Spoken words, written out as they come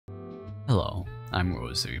Hello, I'm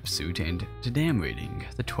Rosary Pursuit, and today I'm reading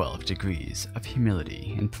The 12 Degrees of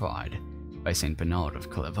Humility and Pride by St. Bernard of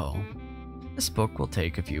Clairvaux. This book will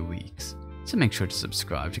take a few weeks, so make sure to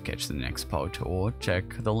subscribe to catch the next part or check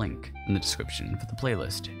the link in the description for the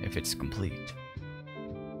playlist if it's complete.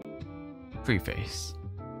 Preface.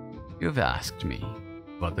 You have asked me,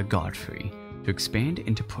 Brother Godfrey, to expand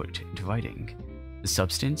and to put into writing the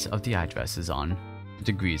substance of the addresses on the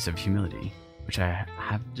degrees of humility which I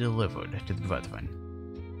have delivered to the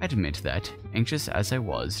brethren. I admit that, anxious as I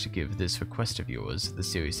was to give this request of yours the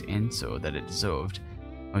serious answer that it deserved,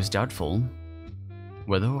 I was doubtful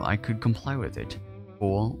whether I could comply with it,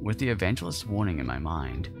 for with the evangelist's warning in my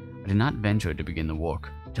mind, I did not venture to begin the work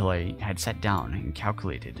till I had sat down and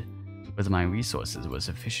calculated whether my resources were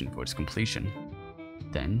sufficient for its completion.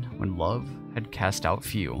 Then, when love had cast out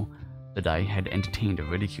fear that I had entertained a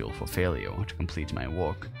ridicule for failure to complete my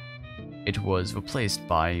work, it was replaced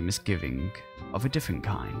by misgiving of a different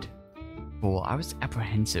kind, for I was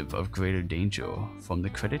apprehensive of greater danger from the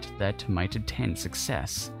credit that might attend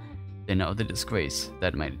success than of the disgrace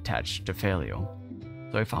that might attach to failure.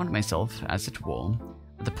 So I found myself, as it were,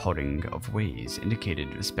 at the parting of ways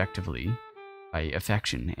indicated respectively by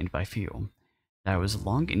affection and by fear, that I was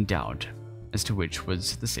long in doubt as to which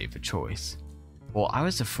was the safer choice, for I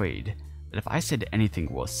was afraid that if I said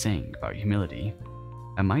anything worth saying about humility,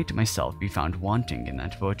 I might myself be found wanting in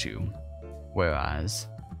that virtue, whereas,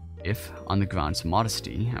 if, on the grounds of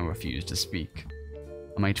modesty, I refused to speak,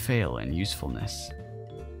 I might fail in usefulness.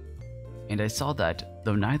 And I saw that,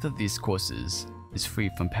 though neither of these courses is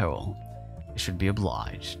free from peril, I should be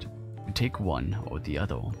obliged to take one or the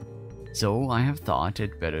other. So I have thought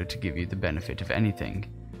it better to give you the benefit of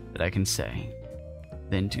anything that I can say,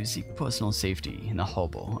 than to seek personal safety in the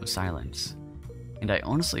harbor of silence. And I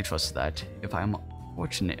honestly trust that, if I am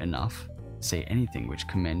fortunate enough to say anything which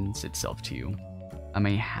commends itself to you, I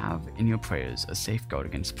may have in your prayers a safeguard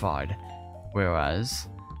against pride, whereas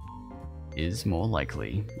is more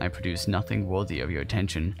likely I produce nothing worthy of your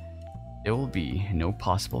attention, there will be no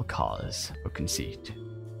possible cause for conceit.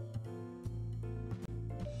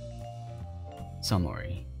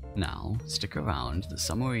 Summary. Now, stick around, the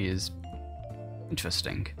summary is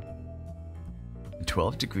interesting. The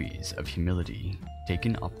 12 degrees of humility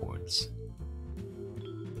taken upwards.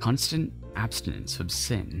 Constant abstinence from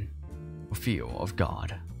sin or fear of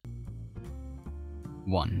God.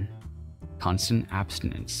 1. Constant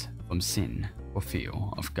abstinence from sin or fear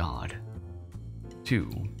of God. 2.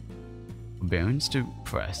 Forbearance to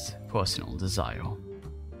repress personal desire.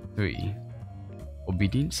 3.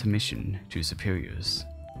 Obedient submission to superiors.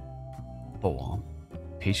 4.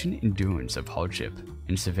 Patient endurance of hardship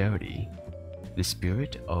and severity in a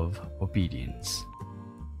spirit of obedience.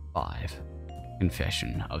 5.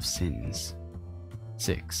 Confession of sins.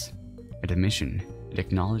 6. Admission and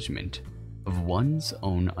acknowledgement of one's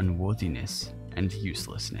own unworthiness and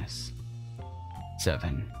uselessness.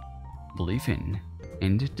 7. Belief in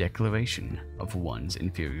and declaration of one's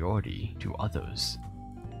inferiority to others.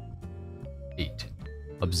 8.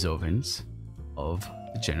 Observance of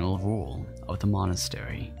the general rule of the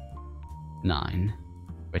monastery. 9.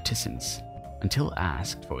 Reticence until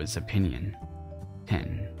asked for his opinion.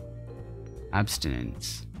 10.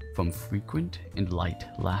 Abstinence from frequent and light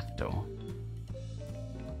laughter.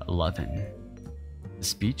 11. The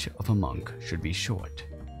speech of a monk should be short,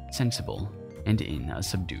 sensible, and in a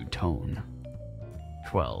subdued tone.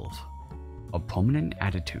 12. A permanent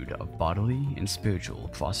attitude of bodily and spiritual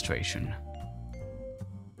prostration.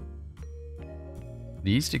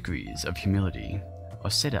 These degrees of humility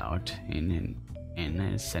are set out in an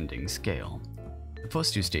ascending scale. The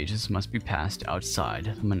first two stages must be passed outside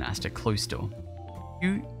the monastic cloister.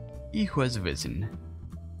 He who has risen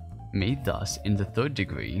may thus, in the third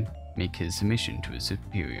degree, make his submission to his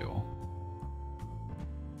superior.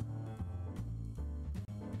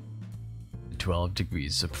 The 12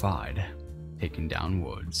 degrees of pride, taken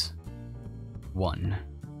downwards. 1.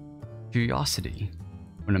 Curiosity,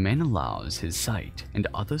 when a man allows his sight and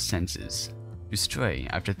other senses to stray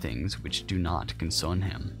after things which do not concern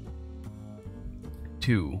him.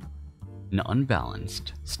 2. An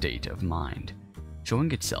unbalanced state of mind,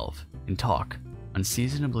 showing itself in talk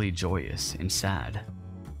unseasonably joyous and sad.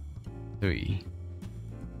 3.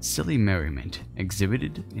 Silly merriment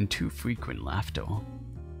exhibited in too frequent laughter.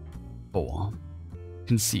 4.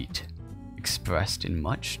 Conceit, expressed in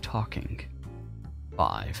much talking.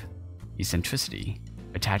 5. Eccentricity,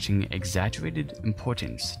 attaching exaggerated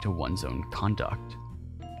importance to one's own conduct.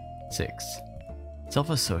 6.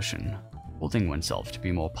 Self-assertion, holding oneself to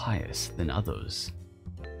be more pious than others.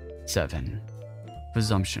 7.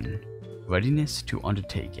 Presumption, readiness to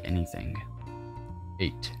undertake anything.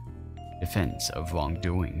 8. Defense of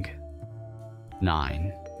wrongdoing.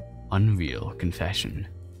 9. Unreal confession,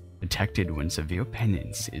 detected when severe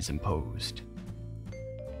penance is imposed.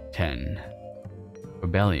 10.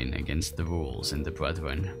 Rebellion against the rules and the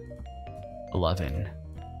brethren. 11.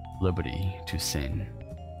 Liberty to sin.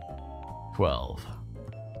 12.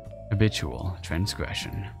 Habitual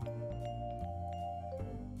transgression.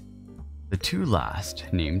 The two last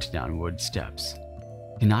named downward steps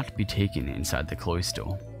cannot be taken inside the cloister.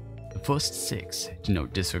 The first 6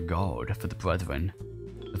 denote disregard for the brethren,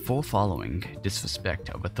 the 4 following disrespect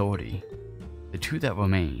of authority, the 2 that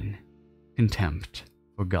remain contempt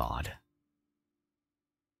for God.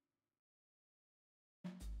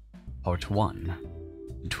 Part 1.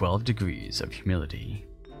 The 12 Degrees of Humility.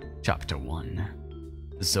 Chapter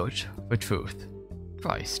 1. The Search for Truth,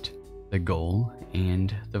 Christ, the Goal,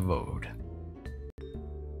 and the Road.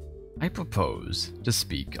 I propose to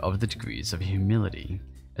speak of the degrees of humility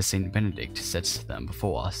as Saint Benedict sets them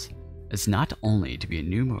before us, as not only to be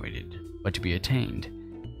enumerated, but to be attained,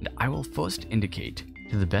 and I will first indicate,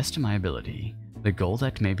 to the best of my ability, the goal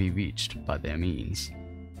that may be reached by their means,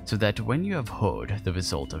 so that when you have heard the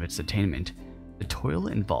result of its attainment, the toil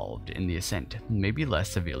involved in the ascent may be less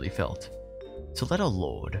severely felt. So let our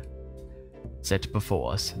Lord set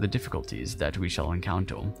before us the difficulties that we shall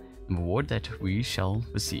encounter, and the reward that we shall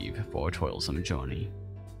receive for our toilsome journey.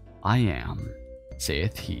 I am,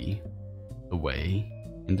 saith he, the way,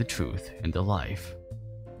 and the truth, and the life.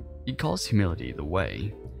 He calls humility the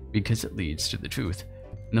way, because it leads to the truth.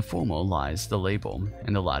 In the former lies the labor,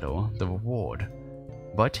 and the latter the reward.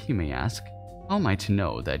 But he may ask, how am I to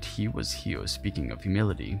know that he was here speaking of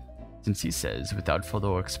humility, since he says without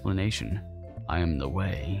further explanation, I am the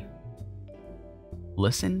way?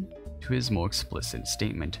 Listen to his more explicit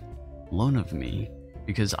statement, learn of me,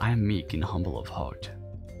 because I am meek and humble of heart.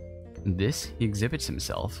 In this he exhibits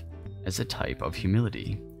himself as a type of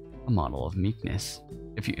humility, a model of meekness.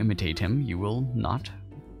 If you imitate him, you will not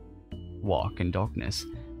walk in darkness,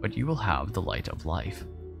 but you will have the light of life.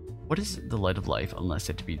 What is the light of life unless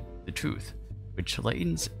it be the truth, which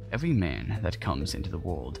lightens every man that comes into the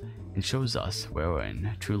world, and shows us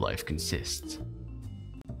wherein true life consists?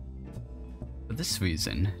 For this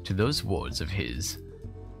reason, to those words of his,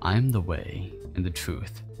 I am the way and the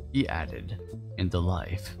truth, he added, and the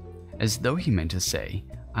life, as though he meant to say,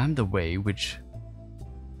 I am the way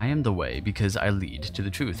because I lead to the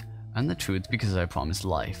truth, and the truth because I promise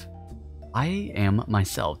life. I am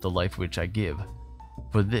myself the life which I give.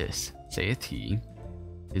 For this, saith he,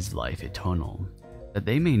 is life eternal, that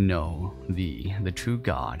they may know thee, the true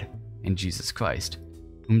God, and Jesus Christ,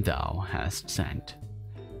 whom thou hast sent.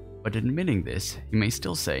 But admitting this, you may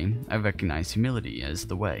still say, I recognize humility as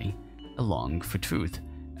the way, I long for truth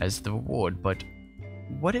as the reward, but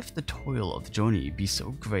what if the toil of the journey be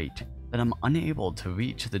so great that I'm unable to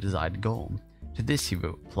reach the desired goal? To this he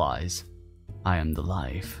replies, I am the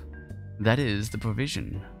life. That is the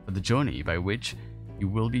provision for the journey by which you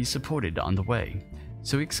will be supported on the way.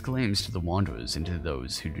 So he exclaims to the wanderers and to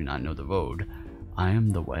those who do not know the road, I am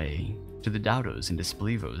the way. To the doubters and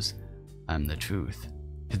disbelievers, I am the truth.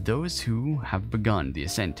 To those who have begun the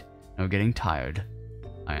ascent and are getting tired,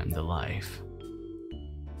 I am the life.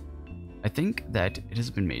 I think that it has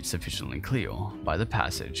been made sufficiently clear by the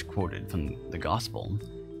passage quoted from the Gospel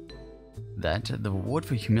that the reward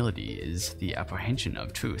for humility is the apprehension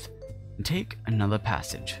of truth. And take another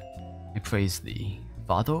passage. I praise thee,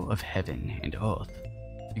 Father of heaven and earth,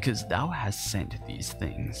 because thou hast sent these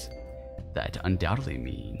things. That undoubtedly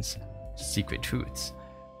means secret truths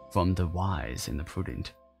from the wise and the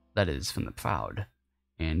prudent, that is, from the proud,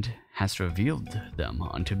 and hast revealed them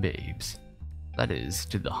unto babes, that is,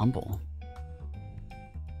 to the humble.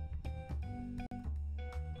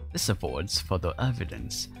 This affords further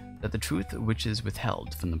evidence that the truth which is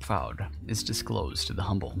withheld from the proud is disclosed to the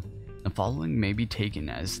humble. The following may be taken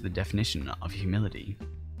as the definition of humility.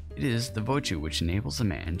 It is the virtue which enables a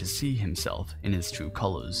man to see himself in his true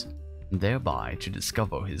colors, and thereby to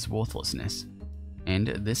discover his worthlessness. And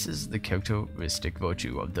this is the characteristic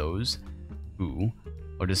virtue of those who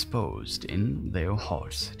are disposed in their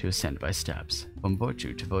hearts to ascend by steps, from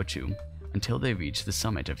virtue to virtue, until they reach the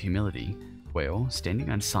summit of humility, where, standing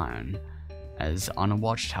on Sion, as on a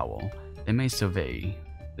watchtower, they may survey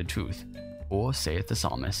the truth. Or saith the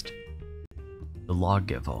psalmist, the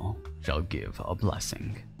lawgiver shall give a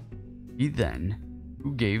blessing. He then,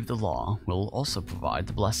 who gave the law, will also provide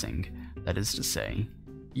the blessing, that is to say,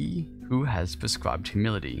 he who has prescribed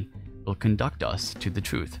humility will conduct us to the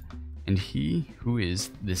truth, and he who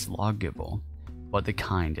is this lawgiver, but the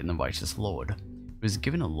kind and the righteous Lord, It was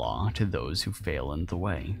given a law to those who fail in the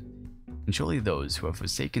way. And surely those who have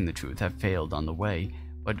forsaken the truth have failed on the way,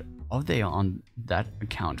 but are they on that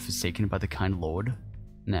account forsaken by the kind Lord?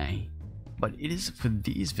 Nay, but it is for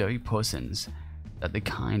these very persons that the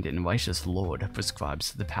kind and righteous Lord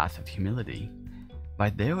prescribes the path of humility,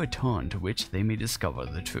 by their return to which they may discover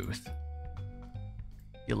the truth.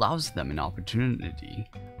 He allows them an opportunity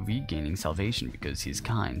of regaining salvation because he is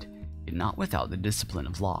kind, yet not without the discipline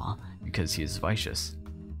of law, because he is righteous.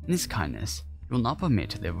 In his kindness, he will not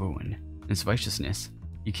permit their ruin. In his righteousness,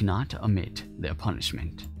 he cannot omit their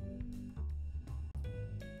punishment.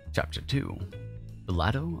 Chapter 2. The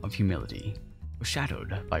Ladder of Humility,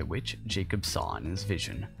 foreshadowed by which Jacob saw in his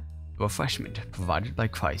vision the refreshment provided by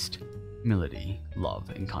Christ, humility, love,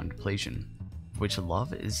 and contemplation, of which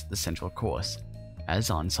love is the central course, as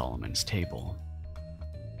on Solomon's table.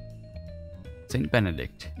 Saint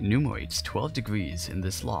Benedict enumerates 12 degrees in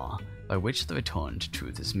this law by which the return to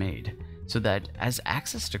truth is made, so that as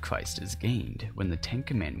access to Christ is gained when the 10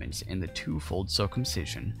 Commandments and the twofold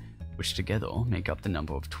circumcision, which together make up the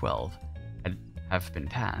number of 12, have been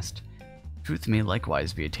passed, truth may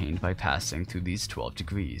likewise be attained by passing through these 12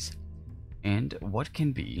 degrees. And what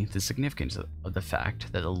can be the significance of the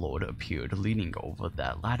fact that the Lord appeared leaning over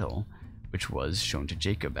that ladder, which was shown to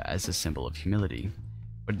Jacob as a symbol of humility,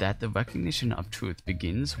 but that the recognition of truth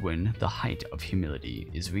begins when the height of humility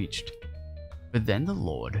is reached? But then the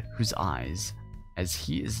Lord, whose eyes, as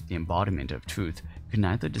he is the embodiment of truth, could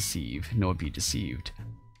neither deceive nor be deceived,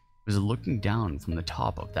 was looking down from the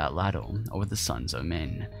top of that ladder over the sons of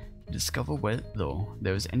men to discover whether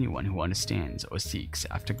there is anyone who understands or seeks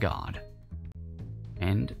after God.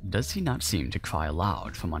 And does he not seem to cry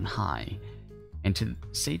aloud from on high, and to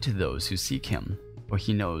say to those who seek him, for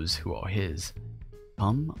he knows who are his,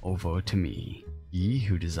 "Come over to me, ye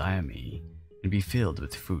who desire me, and be filled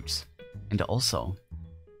with fruits, and also,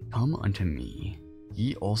 come unto me,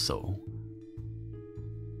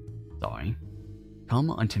 Come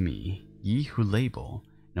unto me, ye who labor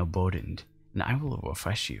and are burdened, and I will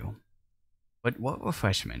refresh you." But what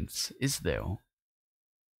refreshments is there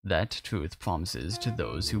that truth promises to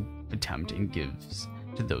those who attempt and gives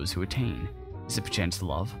to those who attain? Is it perchance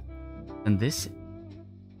love? And this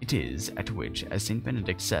it is at which, as Saint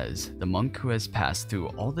Benedict says, the monk who has passed through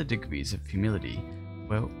all the degrees of humility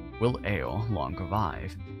will ere long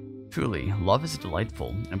arrive. Truly, love is a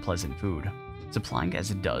delightful and pleasant food, supplying as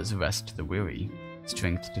it does rest to the weary,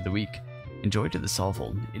 strength to the weak, and joy to the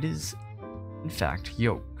sorrowful. It is, in fact,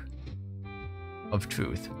 yoke of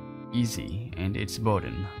truth, easy, and its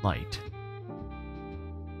burden light.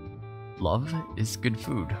 Love is good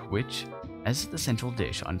food, which, as the central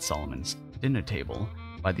dish on Solomon's dinner table,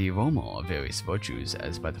 by the aroma of various virtues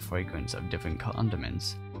as by the fragrance of different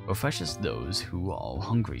condiments, refreshes those who are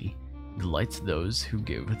hungry, delights those who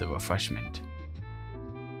give the refreshment.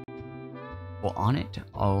 For on it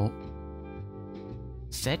are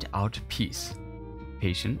set out peace,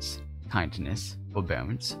 patience, kindness,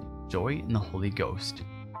 forbearance, joy in the Holy Ghost.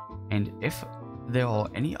 And if there are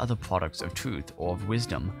any other products of truth or of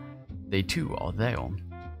wisdom, they too are there.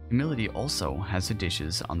 Humility also has her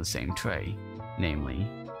dishes on the same tray, namely,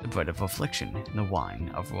 the bread of affliction and the wine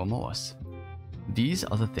of remorse. These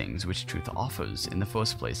are the things which truth offers in the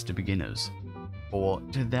first place to beginners. For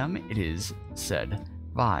to them it is said,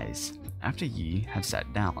 "Rise, after ye have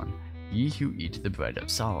sat down, ye who eat the bread of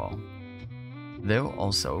sorrow." There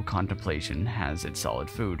also contemplation has its solid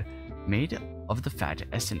food, made of the fat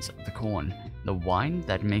essence of the corn, the wine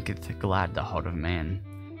that maketh glad the heart of man.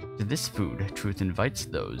 To this food truth invites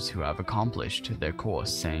those who have accomplished their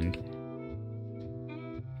course, saying,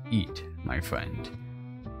 "Eat, my friend,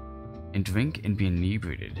 and drink and be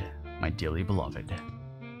inebriated, my dearly beloved."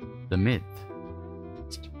 The myth,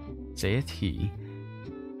 saith he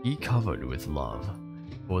covered with love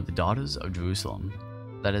for the daughters of Jerusalem,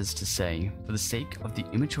 that is to say, for the sake of the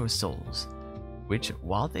immature souls, which,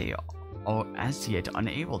 while they are as yet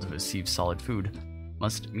unable to receive solid food,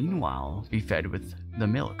 must meanwhile be fed with the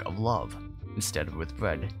milk of love instead of with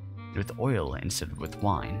bread, and with oil instead of with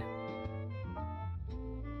wine.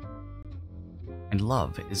 And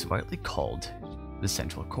love is rightly called the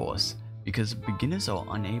central course, because beginners are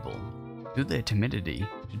unable, through their timidity,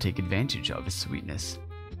 to take advantage of its sweetness,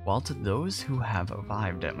 while to those who have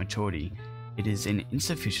arrived at maturity, it is an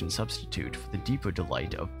insufficient substitute for the deeper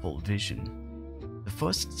delight of full vision. The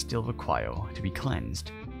first still require to be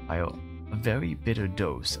cleansed by a very bitter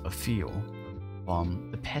dose of fear from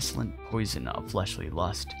the pestilent poison of fleshly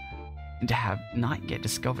lust, and to have not yet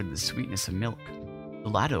discovered the sweetness of milk. The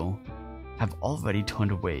latter have already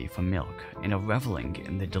turned away from milk and are reveling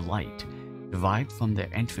in the delight derived from their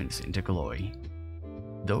entrance into glory.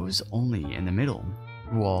 Those only in the middle,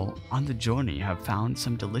 who all on the journey have found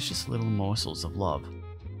some delicious little morsels of love,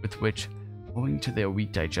 with which, owing to their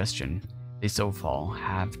weak digestion, they so far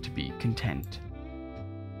have to be content.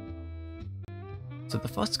 So the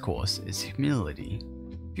first course is humility,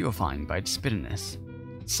 purifying by its bitterness.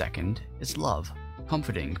 Second is love,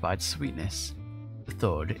 comforting by its sweetness. The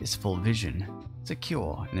third is full vision,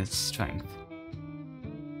 secure in its strength.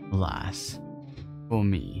 Alas, for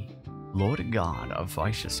me, Lord God of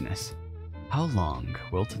righteousness, how long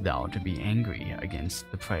wilt thou to be angry against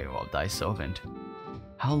the prayer of thy servant?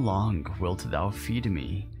 How long wilt thou feed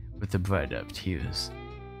me with the bread of tears,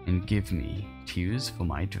 and give me tears for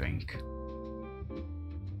my drink?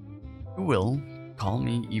 Who will call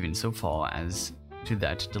me even so far as to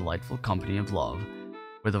that delightful company of love,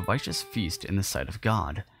 where the righteous feast in the sight of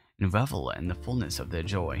God, and revel in the fullness of their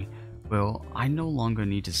joy, where I no longer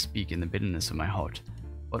need to speak in the bitterness of my heart,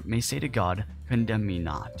 but may say to God, condemn me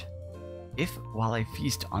not. If, while I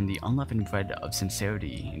feast on the unleavened bread of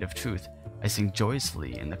sincerity and of truth, I sing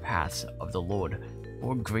joyously in the paths of the Lord,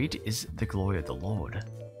 for great is the glory of the Lord.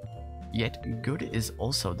 Yet good is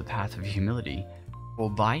also the path of humility, for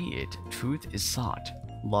by it truth is sought,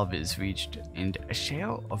 love is reached, and a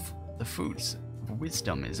share of the fruits of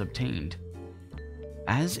wisdom is obtained.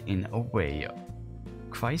 As in a way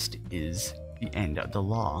Christ is the end of the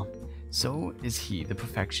law, so is he the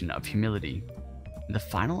perfection of humility, the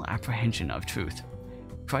final apprehension of truth.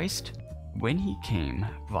 Christ, when he came,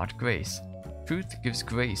 brought grace. Truth gives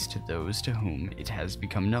grace to those to whom it has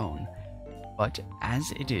become known, but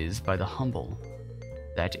as it is by the humble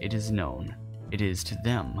that it is known, it is to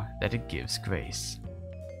them that it gives grace.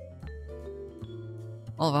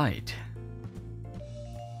 Alright.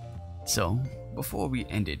 So, before we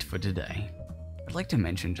end it for today, I'd like to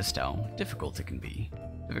mention just how difficult it can be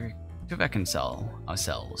to reconcile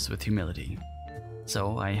ourselves with humility.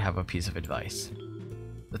 So I have a piece of advice.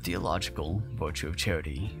 The theological virtue of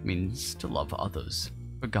charity means to love others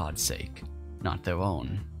for God's sake, not their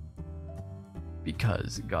own,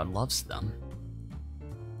 because God loves them.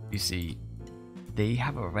 You see, they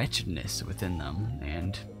have a wretchedness within them,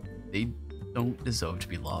 and they don't deserve to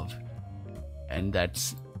be loved. And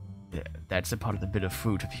that's a part of the bitter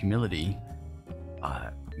fruit of humility.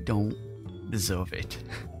 We don't deserve it.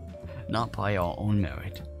 Not by our own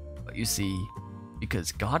merit, but you see,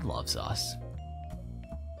 because God loves us,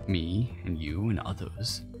 me and you and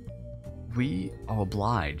others, we are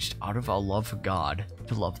obliged, out of our love for God,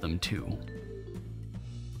 to love them too.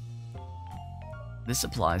 This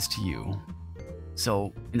applies to you.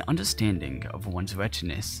 So, an understanding of one's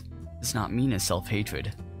wretchedness does not mean a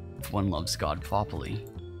self-hatred if one loves God properly.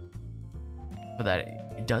 For that,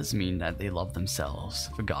 it does mean that they love themselves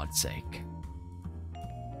for God's sake.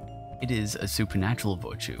 It is a supernatural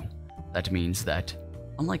virtue. That means that,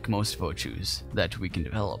 unlike most virtues that we can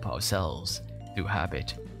develop ourselves through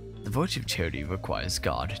habit, the virtue of charity requires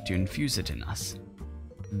God to infuse it in us.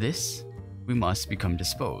 This, we must become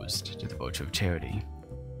disposed to the virtue of charity.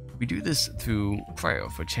 We do this through prayer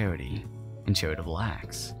for charity and charitable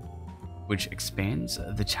acts, which expands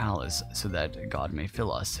the chalice so that God may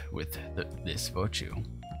fill us with this virtue.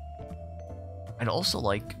 I'd also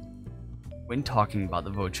like, when talking about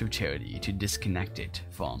the virtue of charity, to disconnect it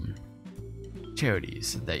from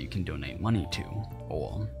charities that you can donate money to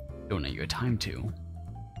or donate your time to.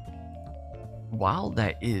 While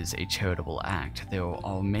that is a charitable act, there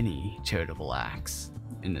are many charitable acts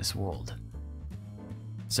in this world.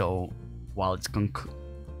 So, while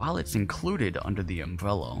it's included under the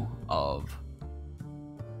umbrella of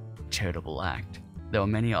charitable act, there are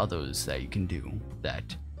many others that you can do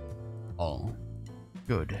that are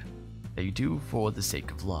good, that you do for the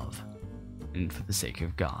sake of love and for the sake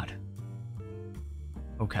of God.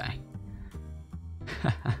 Okay.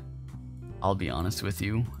 I'll be honest with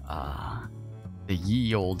you, the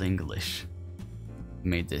ye olde English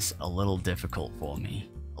made this a little difficult for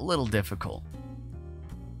me. A little difficult.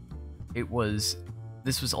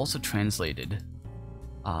 This was also translated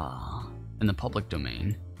in the public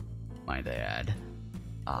domain, might I add.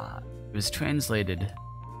 It was translated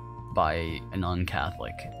by a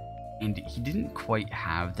non-Catholic, and he didn't quite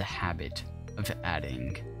have the habit of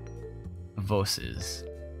adding verses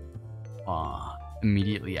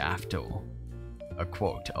immediately after a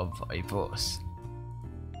quote of a verse.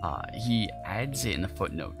 He adds it in the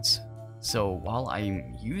footnotes. So while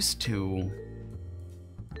I'm used to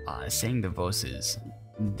saying the verses,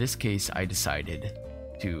 in this case I decided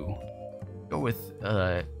to go with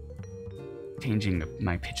changing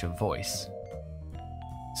my pitch of voice,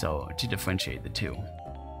 so to differentiate the two.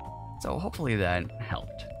 So hopefully that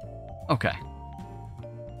helped. Okay.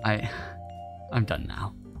 I'm done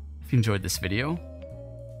now. If you enjoyed this video,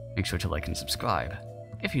 make sure to like and subscribe.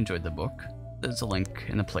 If you enjoyed the book, there's a link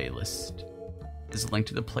in the playlist. There's a link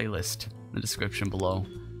to the playlist in the description below.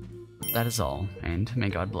 That is all, and may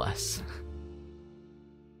God bless.